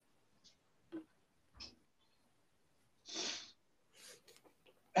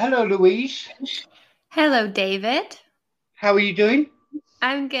Hello, Louise. Hello, David. How are you doing?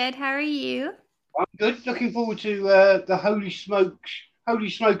 I'm good. How are you? I'm good. Looking forward to the Holy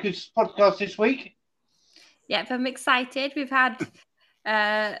Smokers podcast this week. Yep, I'm excited. We've had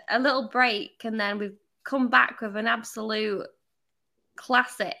a little break and then we've come back with an absolute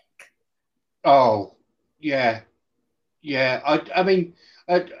classic. Oh, yeah, yeah. I mean,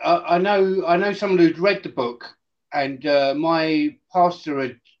 I know someone who'd read the book, and my pastor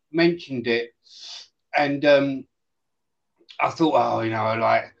had mentioned it, and I thought, oh,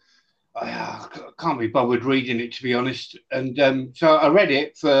 I can't be bothered reading it to be honest. And so I read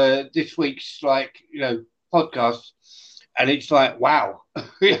it for this week's podcast, and it's like, wow,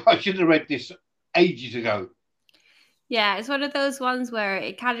 I should have read this ages ago. Yeah, it's one of those ones where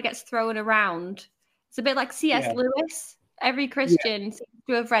it kind of gets thrown around. It's a bit like C.S. Yeah, Lewis. Every yeah, Christian seems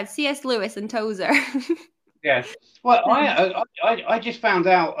to have read C.S. Lewis and Tozer. yeah. Well, I just found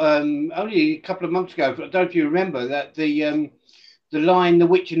out only a couple of months ago. I don't know if you remember that the line "The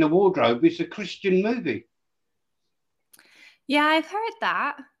Witch in the Wardrobe" is a Christian movie. Yeah, I've heard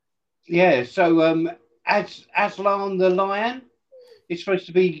that. Yeah. So as Aslan the lion is supposed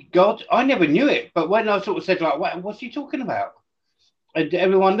to be God. I never knew it, but when I sort of said like, "What's he talking about?" and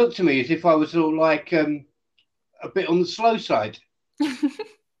everyone looked at me as if I was sort of like a bit on the slow side.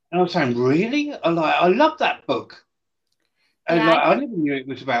 And I was saying, "Really? I love that book." And Yeah, like, I never knew it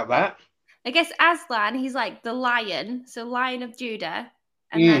was about that. I guess Aslan, he's like the lion, so Lion of Judah.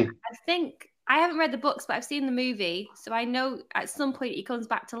 And then Mm, I think I haven't read the books, but I've seen the movie, so I know at some point he comes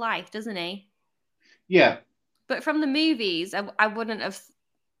back to life, doesn't he? yeah. But from the movies, I wouldn't have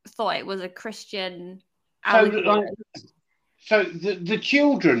thought it was a Christian So allegory. like, so the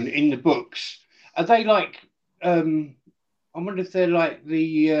children in the books are they like? I wonder if they're like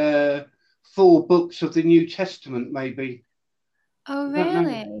the four books of the New Testament, maybe. Oh, I don't know.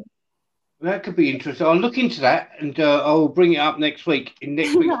 really? That could be interesting. I'll look into that and I'll bring it up next week in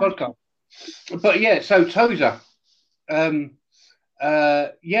next week's podcast. But yeah, so Tozer. Um,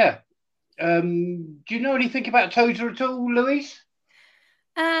 yeah. Do you know anything about Tozer at all, Louise?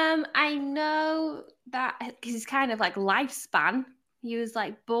 I know that his kind of like lifespan. He was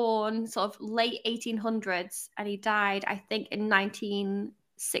like born sort of late 1800s and he died, I think, in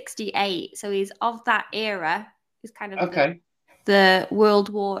 1968. So he's of that era. He's kind of Okay. the World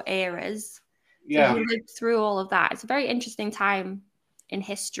War eras. So he Yeah. lived through all of that. It's a very interesting time in Yeah.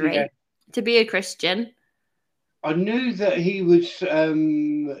 history to be a Christian. I knew that he was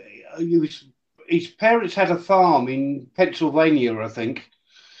his parents had a farm in Pennsylvania, I think.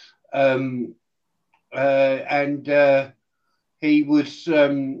 Um, and he was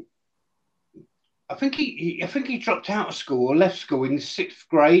I think he dropped out of school or left school in the sixth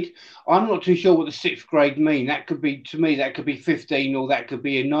grade. I'm not too sure what the sixth grade mean. That could be to me that could be 15 or that could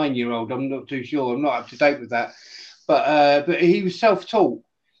be a 9 year old. I'm not too sure. I'm not up to date with that. But he was self taught,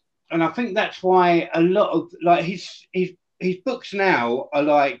 and I think that's why a lot of like his books now are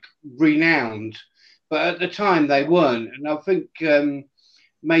like renowned, but at the time they weren't. And I think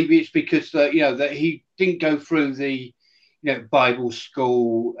maybe it's because that he didn't go through the Bible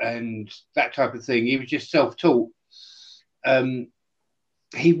school and that type of thing. He was just self taught. Um,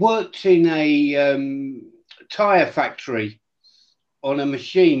 he worked in a tire factory on a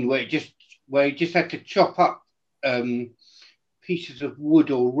machine where he just had to chop up pieces of wood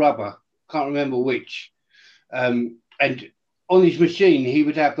or rubber. Can't remember which. And on his machine, he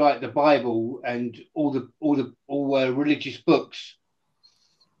would have like the Bible and all religious books,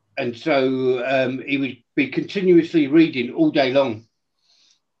 and so he would be continuously reading all day long.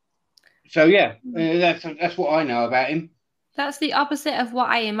 So yeah, that's what I know about him. That's the opposite of what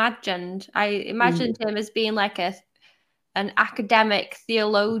I imagined. I Mm. imagined him as being like an academic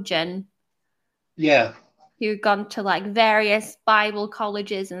theologian Yeah. who'd gone to like various Bible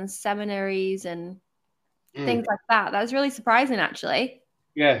colleges and seminaries and Mm. things like that. That was really surprising, actually.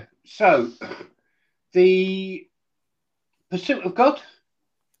 Yeah. So the Pursuit of God.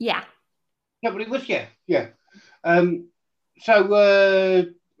 Yeah. Yeah, but it was, yeah, yeah. Um, so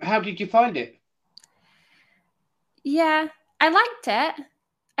how did you find it? Yeah, I liked it.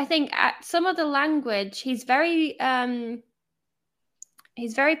 I think some of the language, he's very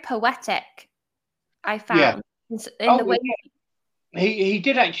poetic, I Yeah. found, in the Oh, way he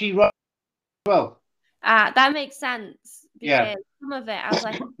did actually write well. that makes sense Yeah. because some of it I was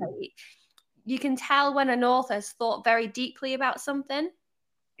like, okay, you can tell when an author's thought very deeply about something.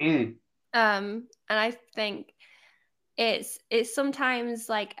 Mm. And I think it's sometimes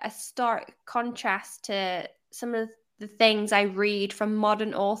like a stark contrast to some of the things I read from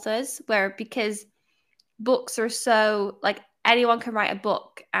modern authors, where because books are so like anyone can write a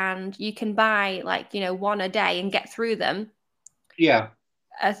book and you can buy like, one a day and get through them. Yeah.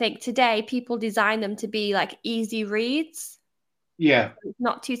 I think today people design them to be like easy reads, Yeah.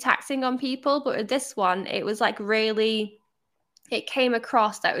 not too taxing on people. But with this one, it was like really, it came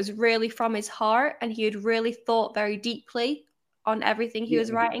across that it was really from his heart and he had really thought very deeply on everything he was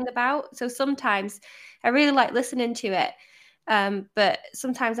Yeah. writing about. So sometimes I really like listening to it. But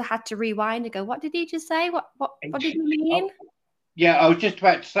sometimes I had to rewind and go, what did he just say? What did he mean? Yeah, I was just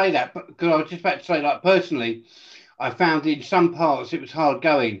about to say that, because I was just about to say, like, personally, I found in some parts it was hard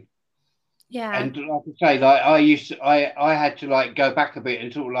going. Yeah. And like I say, like I had to like go back a bit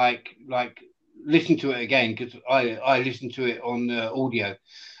and sort of like listen to it again, because I listened to it on audio.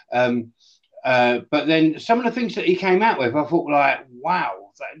 Um, but then some of the things that he came out with, I thought like,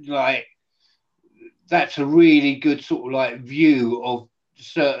 wow, that's a really good sort of like view of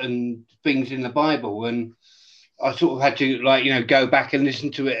certain things in the Bible, and I sort of had to like go back and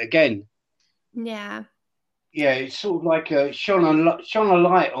listen to it again. Yeah. Yeah, it's sort of like shone a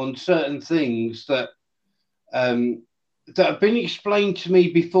light on certain things um, that have been explained to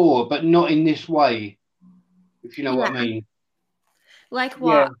me before, but not in this way, if you know what I Yeah. mean. Like Yeah.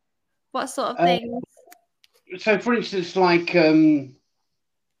 what? What sort of Uh, things? so, for instance, like there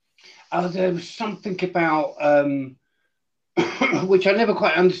was something about which I never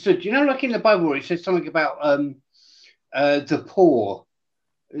quite understood. You know, like in the Bible, where it says something about the poor.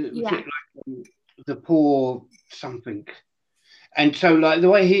 Was it Yeah. like the poor something? And so, like the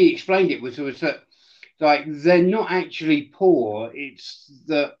way he explained it was that like they're not actually poor. It's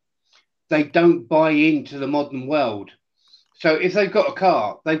that they don't buy into the modern world. So if they've got a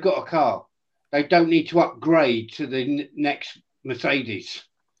car, they've got a car. They don't need to upgrade to the next Mercedes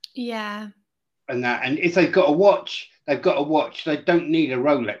Yeah. and that. And if they've got a watch, they've got a watch. They don't need a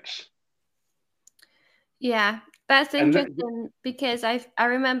Rolex. Yeah. That's And interesting because I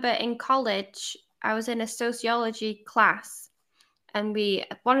remember in college I was in a sociology class and we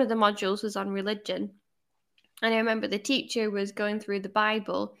one of the modules was on religion. And I remember the teacher was going through the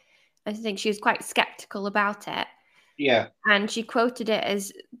Bible. I think she was quite skeptical about it. yeah, And she quoted it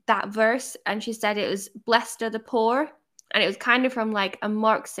as that verse. And she said it was blessed are the poor. And it was kind of from like a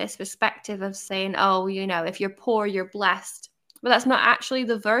Marxist perspective of saying, oh, if you're poor, you're blessed. But that's not actually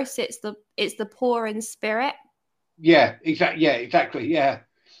the verse. It's the poor in spirit. yeah, exactly. Yeah, exactly. Yeah.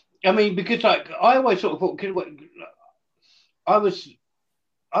 I mean, because like I always sort of thought, 'cause I was,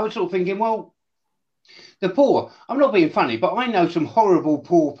 I was sort of thinking, well, the poor. I'm not being funny, but I know some horrible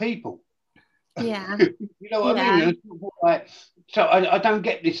poor people. Yeah. You know what I mean? Yeah. And like, so I don't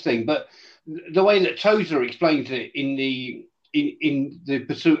get this thing, but the way that Tozer explains it in the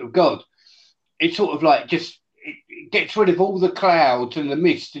Pursuit of God, it's sort of like just it gets rid of all the clouds and the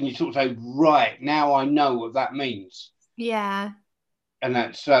mist, and you sort of say, right now I know what that means, Yeah. and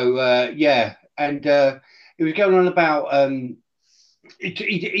that's so yeah. And it was going on about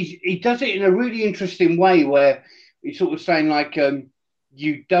he does it in a really interesting way where he's sort of saying like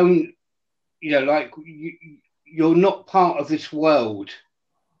you don't like you're not part of this world.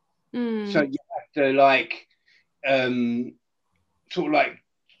 So Mm. you have to like um, sort of like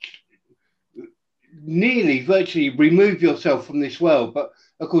nearly virtually remove yourself from this world. But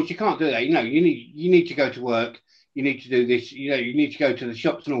of course you can't do that. You need to go to work. You need to do this. You need to go to the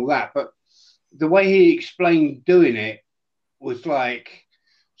shops and all that. But the way he explained doing it was like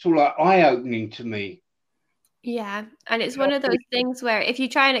sort of like eye opening to me. Yeah. And it's one of those things where if you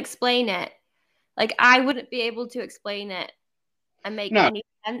try and explain it, like I wouldn't be able to explain it and make No, any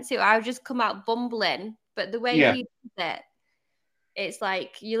sense. So I would just come out bumbling. But the way yeah, he does it, it's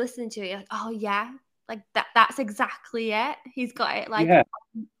like you listen to it, you're like, oh yeah, like that's exactly it. He's got it like yeah,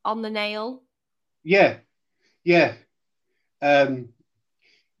 on the nail. yeah, yeah, um,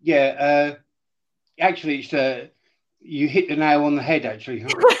 yeah. Actually, it's you hit the nail on the head. Actually, huh?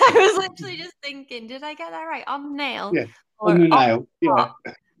 I was literally just thinking, did I get that right? On the nail Yeah, on or the on nail. the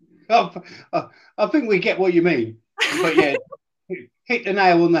Yeah. top? I think we get what you mean, but yeah, hit the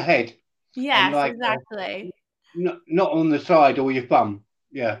nail on the head, and Yes, like exactly. not on the side or your thumb.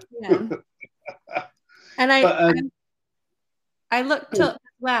 Yeah, Yeah. And but I looked cool. up as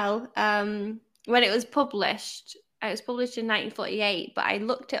well when it was published. It was published in 1948, but I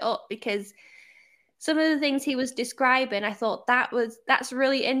looked it up because some of the things he was describing, I thought that's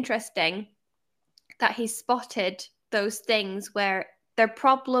really interesting that he spotted those things where there are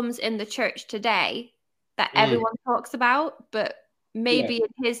problems in the church today that Mm, everyone talks about, but yeah, maybe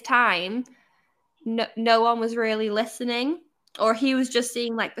in his time, no one was really listening, or he was just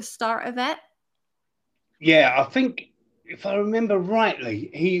seeing like the start of it. yeah. I think if I remember rightly,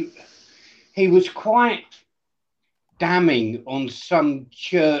 he was quite damning on some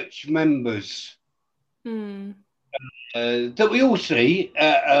church members that we all see,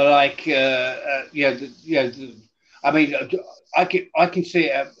 like I mean, I can see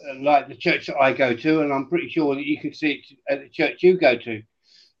it at, like the church that I go to, and I'm pretty sure that you can see it at the church you go to.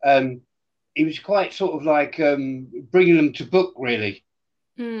 He was quite sort of like bringing them to book, really,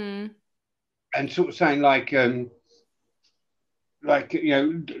 and sort of saying like like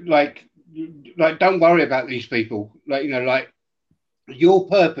don't worry about these people, like like your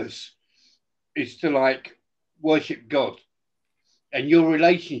purpose is to like worship God, and your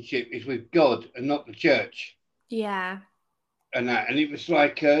relationship is with God and not the church. Yeah. And that, and it was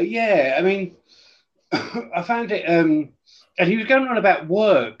like, yeah, I mean, I found it, and he was going on about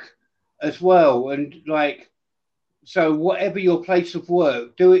work as well, and like, so whatever your place of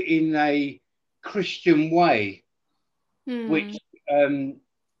work, do it in a Christian way, which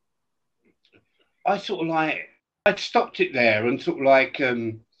I sort of like, I stopped it there and sort of like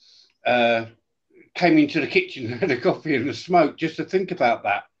uh, came into the kitchen and had a coffee and a smoke just to think about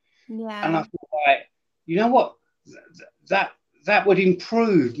that. Yeah. And I thought, like, you know what, that that would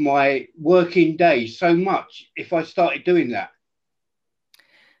improve my working day so much if I started doing that.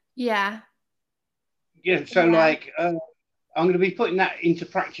 Yeah. Yeah, so Yeah. like I'm going to be putting that into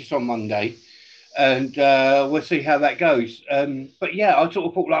practice on Monday, and we'll see how that goes. But yeah, I sort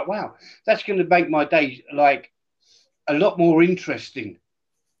of thought like, wow, that's going to make my day like a lot more interesting.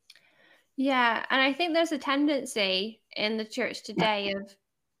 Yeah. And I think there's a tendency in the church today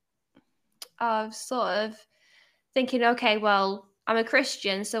of sort of thinking, okay, well, I'm a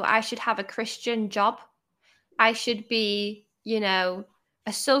Christian, so I should have a Christian job. I should be,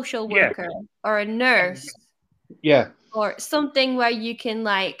 a social Yeah, worker or a nurse yeah, or something where you can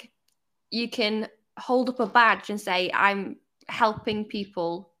hold up a badge and say, I'm helping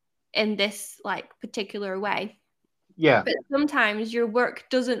people in this like particular way. yeah. But sometimes your work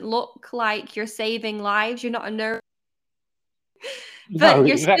doesn't look like you're saving lives. You're not a nurse, No, but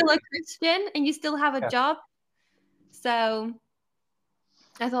you're still a exactly. Christian and you still have a Yeah, job. So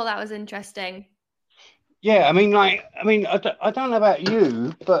I thought that was interesting. yeah. I mean, I don't know about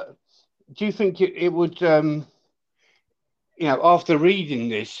you, but do you think it would, after reading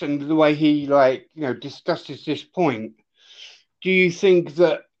this and the way he like, discusses this point, do you think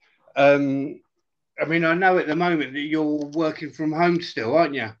that, um, I mean, I know at the moment that you're working from home still,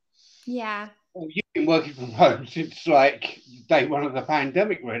 aren't you? Yeah. Well, you've been working from home since like day one of the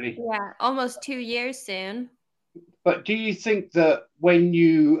pandemic, really. Yeah. Almost 2 years soon. But do you think that when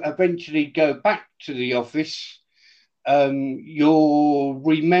you eventually go back to the office, you'll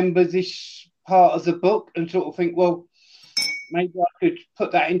remember this part of the book and sort of think, well, maybe I could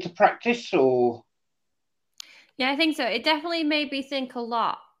put that into practice, or Yeah, I think so. It definitely made me think a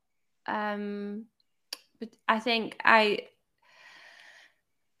lot. Um, but I think I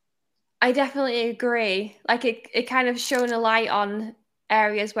definitely agree. Like it kind of shone a light on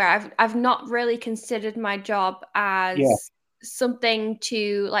areas where I've not really considered my job yeah, as something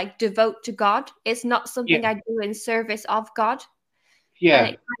to like devote to God. It's not yeah, something I do in service of God. And yeah,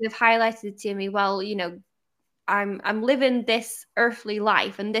 it kind of highlighted to me, well, I'm living this earthly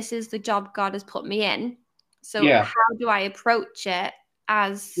life and this is the job God has put me in. So yeah, how do I approach it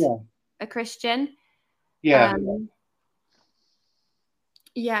as yeah, a Christian? yeah. Um,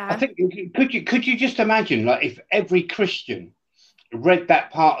 I yeah. think could you just imagine like if every Christian read that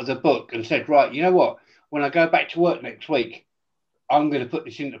part of the book and said, right, you know what, when I go back to work next week, I'm going to put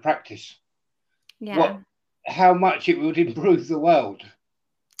this into practice. Yeah. What, how much it would improve the world.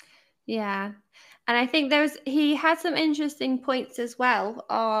 Yeah. And I think he had some interesting points as well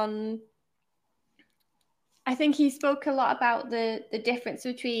on I think he spoke a lot about the difference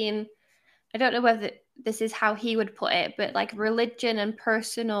between I don't know whether this is how he would put it, but like religion and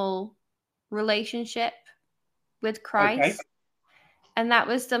personal relationship with Okay. Christ. And that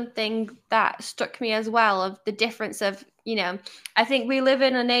was something that struck me as well of the difference of, I think we live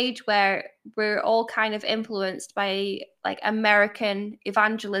in an age where we're all kind of influenced by like American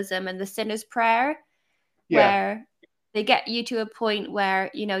evangelism and the sinner's prayer, Yeah. where they get you to a point where,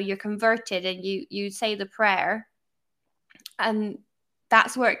 you're converted and you say the prayer and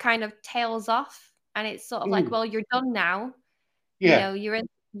that's where it kind of tails off and it's sort of like, Mm. well, you're done now. Yeah. You're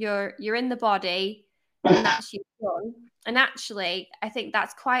in the body and that's you done. And actually, I think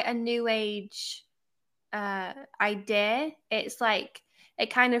that's quite a new age idea. It's like it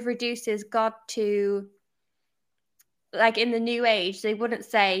kind of reduces God to like in the new age, they wouldn't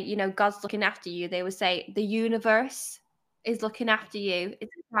say, God's looking after you. They would say the universe is looking after you,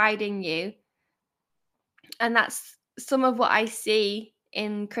 it's guiding you. And that's some of what I see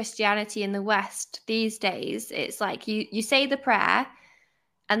in Christianity in the West these days, it's like you say the prayer,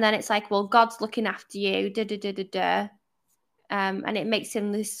 and then it's like, well, God's looking after you, da da da da da. And it makes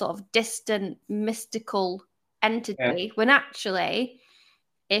him this sort of distant, mystical Yeah. entity. When actually,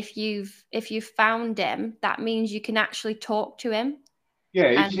 if you've found him, that means you can actually talk to him. Yeah,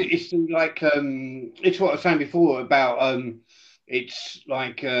 And it's like it's what I was saying before about it's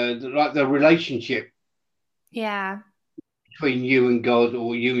like the relationship yeah, between you and God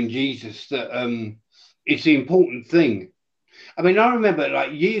or you and Jesus that it's the important thing. I mean, I remember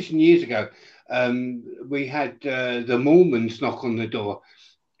like years and years ago, we had the Mormons knock on the door,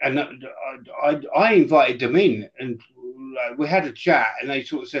 and I invited them in, and we had a chat, and they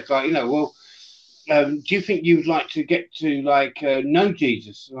sort of said like, you know, well, do you think you'd like to get to like know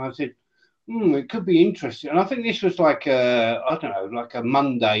Jesus? And I said, it could be interesting. And I think this was like I don't know, like a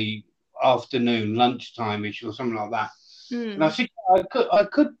Monday afternoon, lunchtime-ish or something like that. And I mm. said, I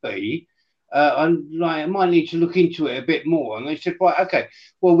could be. I might need to look into it a bit more. And they said, right, okay,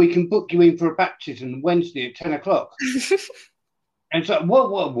 well, we can book you in for a baptism Wednesday at 10 o'clock. And it's like,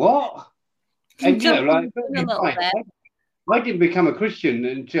 what? And, you know, Jumping like, the gun a little bit. I didn't become a Christian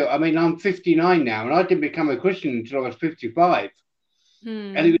until, I mean, I'm 59 now, and I didn't become a Christian until I was 55.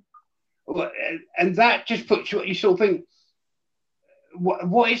 And it Hmm. was, and that just puts you sort of think,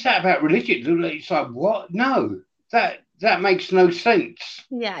 what is that about religion? It's like, what? No, that makes no sense.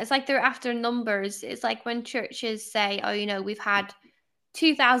 Yeah, it's like they're after numbers. It's like when churches say, "Oh, we've had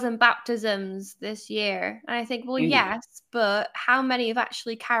 2,000 baptisms this year," and I think, well, Mm, yes, but how many have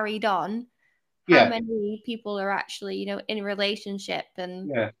actually carried on? How yeah, many people are actually, in relationship? And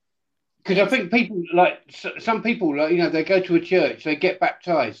yeah. Because I it's think people like some people like they go to a church, they get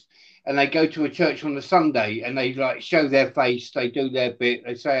baptized, and they go to a church on the Sunday, and they like show their face, they do their bit,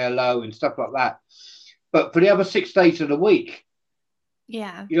 they say hello and stuff like that. But for the other 6 days of the week,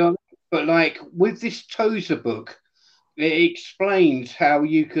 yeah, you know, but like with this Tozer book, it explains how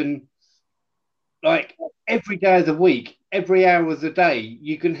you can like every day of the week, every hour of the day,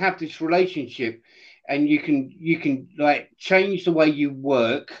 you can have this relationship, and you can like change the way you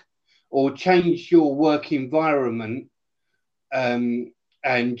work or change your work environment, um,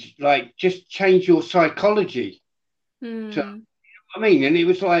 and like just change your psychology. So hmm. I mean, and it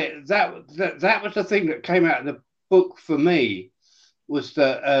was like that was the thing that came out of the book for me was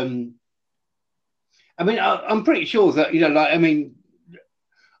that I mean I'm pretty sure that like I mean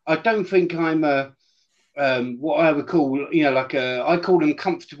I don't think I'm a what I would call, like I call them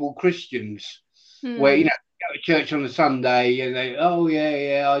comfortable Christians, where Hmm. go to church on a Sunday and they, oh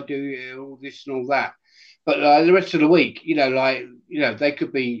yeah, I do, yeah, all this and all that, but the rest of the week, like they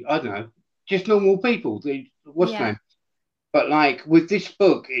could be, I don't know, just normal people. What's the Yeah. name? But like with this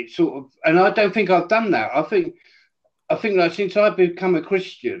book, it's sort of, and I don't think I've done that. I think like since I've become a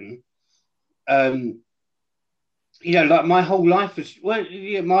Christian, um, like my whole life is well,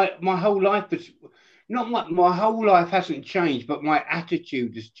 yeah, my whole life is not my whole life hasn't changed, but my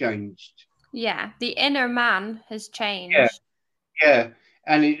attitude has changed. Yeah. The inner man has Yeah, changed. yeah,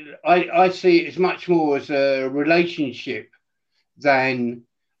 and I see it as much more as a relationship than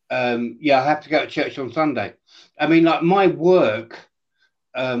yeah, I have to go to church on Sunday. I mean, like my work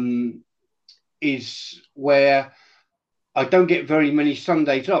um, is where I don't get very many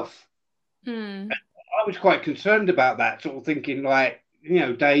Sundays off. Hmm. I was quite concerned about that, sort of thinking like,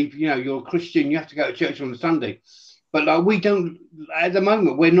 Dave, you're a Christian, you have to go to church on a Sunday. But like we don't at the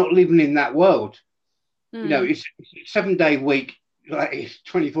moment, we're not living in that world. Hmm. It's a 7 day week, like it's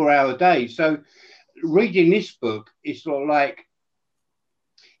 24-hour days. So reading this book, it's sort of like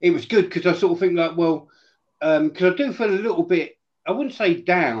it was good because I sort of think like, well, because I do feel a little bit, I wouldn't say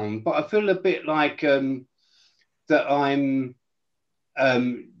down, but I feel a bit like that I'm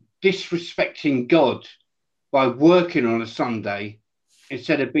um, disrespecting God by working on a Sunday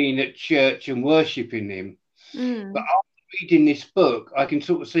instead of being at church and worshiping Him. But Hmm. after reading this book, I can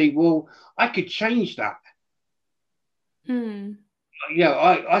sort of see, well, I could change that. Hmm.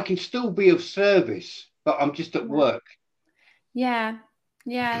 I can still be of service, but I'm just at Yeah. work. Yeah.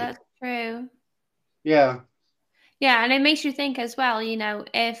 Yeah, that's true. Yeah. Yeah, and it makes you think as well,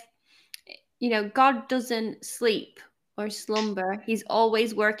 if God doesn't sleep or slumber. He's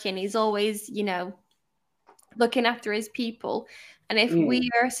always working. He's always, looking after his people. And if Mm. we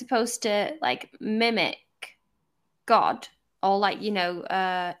are supposed to like mimic God or like,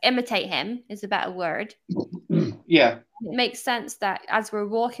 imitate him is a better word, Yeah. it makes sense that as we're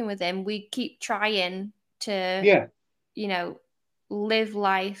walking with him, we keep trying to, Yeah. you know, live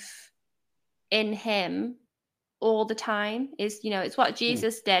life in him all the time. It's what Mm.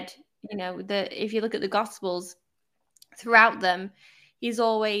 Jesus did. If you look at the gospels throughout them, he's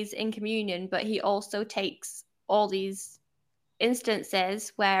always in communion, but he also takes all these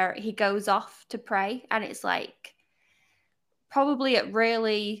instances where he goes off to pray, and it's like probably at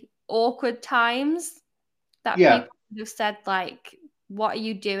really awkward times that Yeah, people have said, like, what are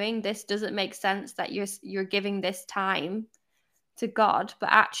you doing? This doesn't make sense that you're giving this time to God. But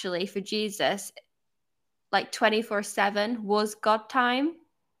actually for Jesus, like 24/7 was God time.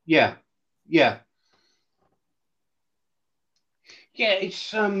 yeah, yeah, yeah.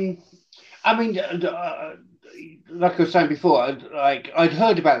 It's I mean, like I was saying before, I'd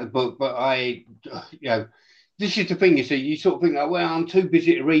heard about the book, but you know, this is the thing. You see, you sort of think like, well, I'm too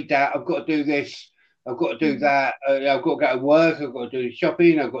busy to read that. I've got to do this. I've got to do Mm. that. I've got to go to work. I've got to do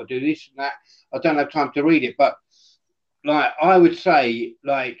shopping. I've got to do this and that. I don't have time to read it. But like, I would say,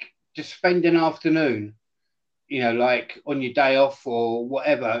 like, just spend an afternoon, like on your day off or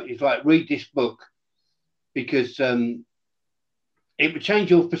whatever. It's like read this book because it would change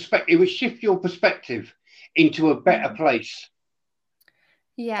your perspective. It would shift your perspective into a better place.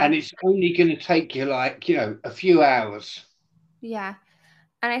 And Yeah. it's only going to take you like, a few hours. Yeah.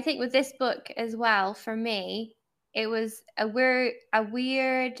 And I think with this book as well, for me, it was a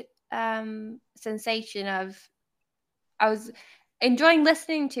weird sensation of, I was enjoying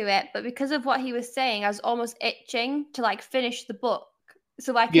listening to it, but because of what he was saying, I was almost itching to like finish the book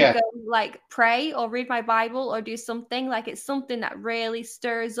so I could Yeah, go like pray or read my Bible or do something. Like it's something that really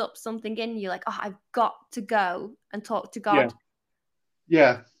stirs up something in you, like, oh, I've got to go and talk to yeah, God.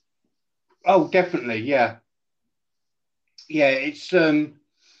 yeah. Oh, definitely. Yeah. Yeah.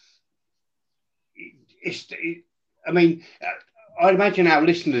 I mean, I'd imagine our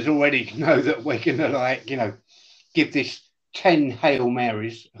listeners already know that we're going to like, give this 10 Hail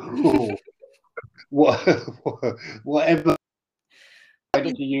Marys or whatever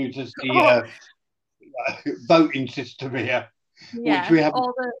to use as the Oh, voting system here, which yeah, we haven't.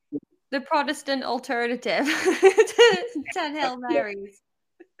 all the Protestant alternative to 10 Hail Yeah. Marys.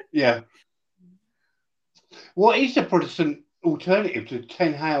 Yeah. What is the Protestant alternative to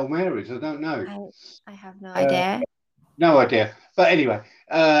 10 Hail Marys? I don't know. I I have no Uh, idea. no idea. But anyway,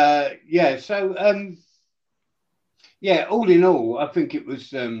 yeah. So, yeah, all in all, I think it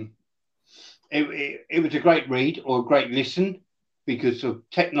was a great read or a great listen because of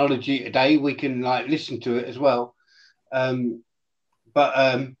technology today. We can like listen to it as well. But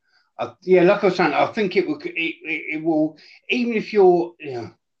yeah, like I was saying, I think it will even if you're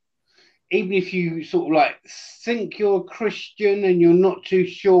even if you sort of like think you're a Christian and you're not too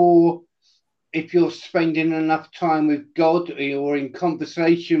sure if you're spending enough time with God or in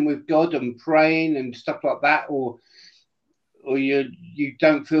conversation with God and praying and stuff like that, or you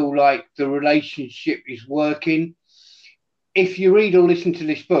don't feel like the relationship is working. If you read or listen to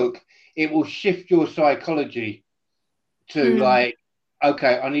this book, it will shift your psychology to Mm, like,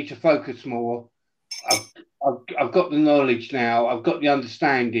 okay, I need to focus more. I've, I've got the knowledge now. I've got the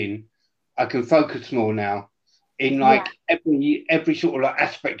understanding. I can focus more now in yeah, like every sort of like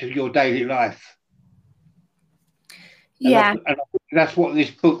aspect of your daily life. yeah, And I think that's what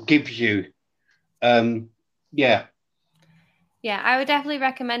this book gives you. Um, yeah, yeah. I would definitely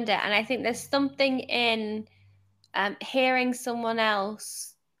recommend it, and I think there's something in hearing someone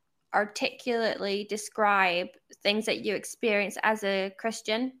else articulately describe things that you experience as a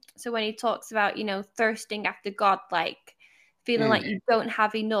Christian. So when he talks about, thirsting after God, like feeling mm, like you don't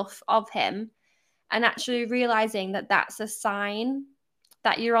have enough of him, and actually realizing that that's a sign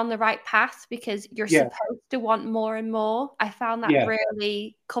that you're on the right path because you're yeah, supposed to want more and more. I found that yeah,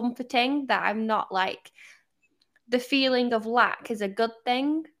 really comforting, that I'm not like, the feeling of lack is a good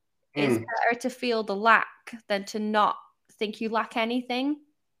thing. It's mm. better to feel the lack than to not think you lack anything.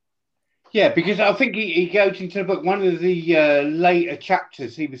 Yeah. Because I think he goes into the book. One of the later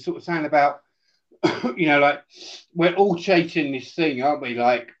chapters, he was sort of saying about, like we're all chasing this thing, aren't we?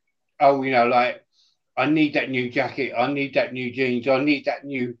 Like, oh, like I need that new jacket. I need that new jeans. I need that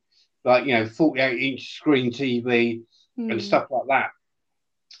new, like, 48-inch screen TV and Hmm. stuff like that.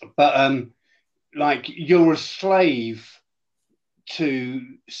 But like you're a slave to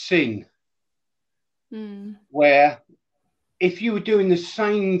sin, Hmm. where if you were doing the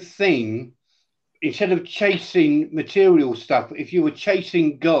same thing instead of chasing material stuff, if you were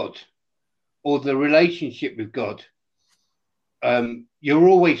chasing God or the relationship with God, you'll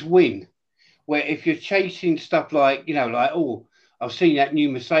always win. Where if you're chasing stuff like, like, oh, I've seen that new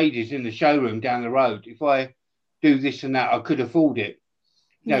Mercedes in the showroom down the road. If I do this and that, I could afford it.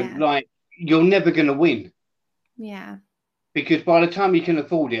 Yeah. Like you're never going to win Yeah. because by the time you can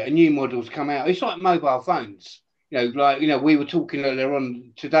afford it, a new model's come out. It's like mobile phones. Like we were talking earlier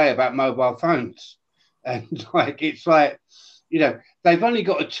on today about mobile phones, and like it's like they've only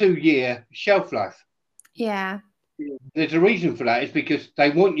got a 2 year shelf life. Yeah. There's a reason for that. It's because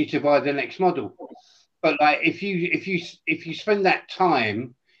they want you to buy the next model. But like, if you spend that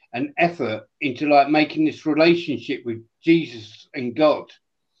time and effort into like making this relationship with Jesus and God,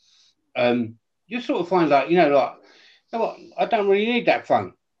 you sort of find like, like, you know what, I don't really need that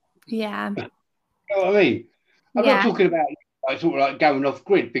phone. Yeah. You know what I mean? I'm not Yeah. talking about like, sort of like going off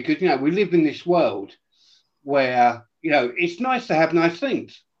grid, because we live in this world where it's nice to have nice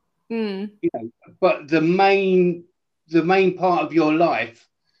things, Mm. but the main part of your life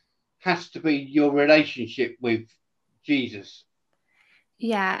has to be your relationship with Jesus.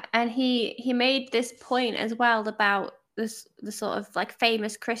 Yeah, and he made this point as well about the sort of like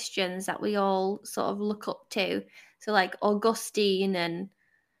famous Christians that we all sort of look up to. So like Augustine and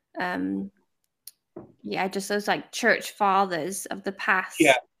um yeah, just those like church fathers of the Yeah, past.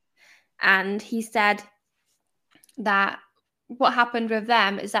 And he said that what happened with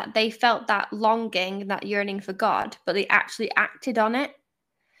them is that they felt that longing, that yearning for God, but they actually acted on it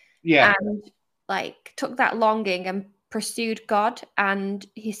yeah, and like took that longing and pursued God. And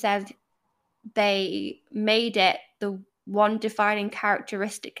he said they made it the one defining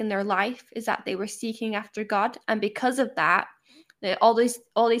characteristic in their life is that they were seeking after God. And because of that, all these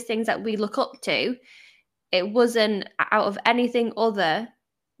things that we look up to, it wasn't out of anything other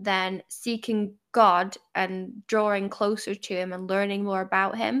than seeking God and drawing closer to him and learning more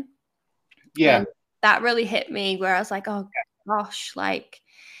about him. And yeah, that really hit me where I was like, oh gosh, like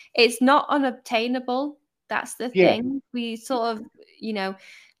it's not unobtainable. That's the yeah, thing. We sort of, you know,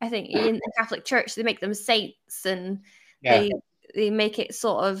 I think in the Catholic Church they make them saints and yeah, they they make it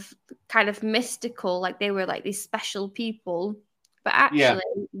sort of kind of mystical, like they were like these special people. But yeah.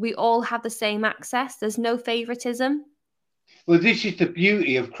 actually, we all have the same access. There's no favoritism. Well, this is the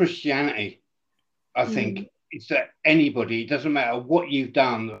beauty of Christianity, I Mm, think. It's that anybody, it doesn't matter what you've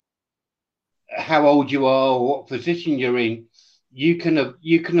done, how old you are, or what position you're in, you can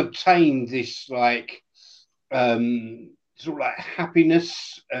obtain this like sort of like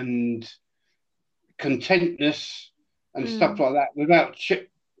happiness and contentness and stuff mm, like that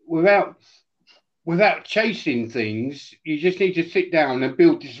without without chasing things. You just need to sit down and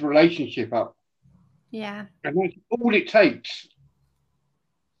build this relationship up, yeah. and that's all it takes.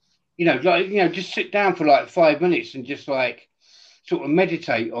 Like just sit down for like 5 minutes and just like sort of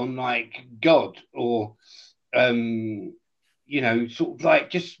meditate on like God, or sort of like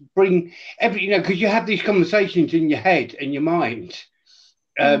just bring because you have these conversations in your head and your mind.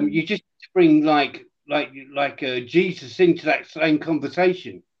 Mm, You just bring like Jesus into that same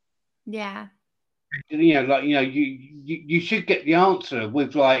conversation. yeah. You should get the answer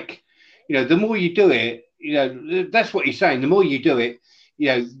with like, the more you do it, that's what he's saying. The more you do it,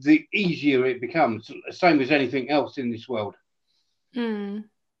 the easier it becomes. Same as anything else in this world. Mm,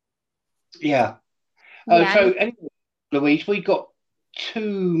 Yeah. yeah. So anyway, Louise, we got 2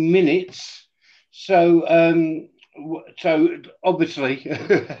 minutes. So obviously,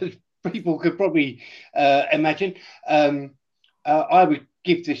 people could probably imagine. I would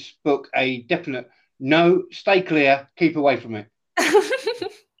give this book a definite no. Stay clear. Keep away from it.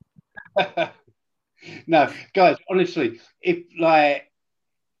 No, guys. Honestly, if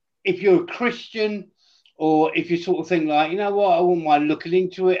you're a Christian, or if you sort of think like, I wouldn't mind looking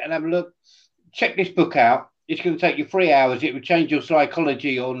into it and have a look, check this book out. It's going to take you 3 hours. It would change your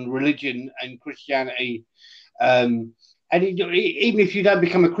psychology on religion and Christianity. And even if you don't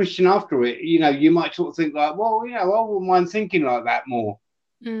become a Christian after it, you might sort of think like, well, I wouldn't mind thinking like that more.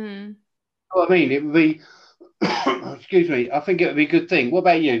 Mm. You know what I mean? It would be, excuse me, I think it would be a good thing. What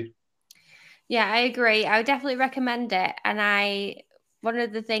about you? Yeah, I agree. I would definitely recommend it. And one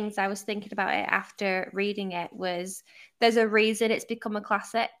of the things I was thinking about it after reading it was there's a reason it's become a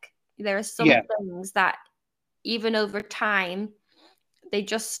classic. There are some Yeah, things that even over time they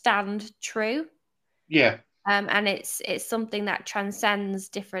just stand true. yeah, And it's something that transcends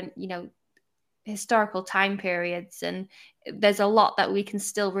different, historical time periods, and there's a lot that we can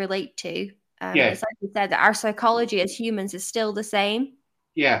still relate to. yeah, It's like you said, that our psychology as humans is still the same.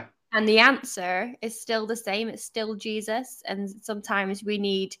 yeah, And the answer is still the same. It's still Jesus. And sometimes we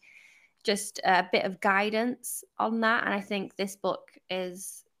need just a bit of guidance on that. And I think this book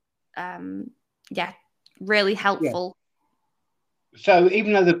is, yeah, really yeah. helpful. So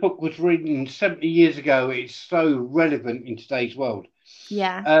even though the book was written 70 years ago, it's so relevant in today's world.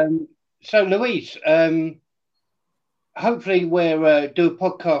 Yeah. Um, so Louise, hopefully we'll do a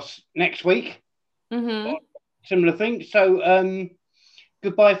podcast next week or Mm-hmm. similar thing. So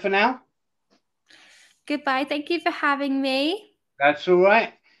goodbye for now. Goodbye. Thank you for having me. That's all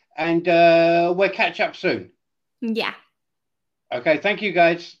right. And we'll catch up soon. Yeah. Okay, thank you,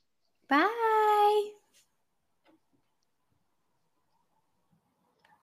 guys. Bye.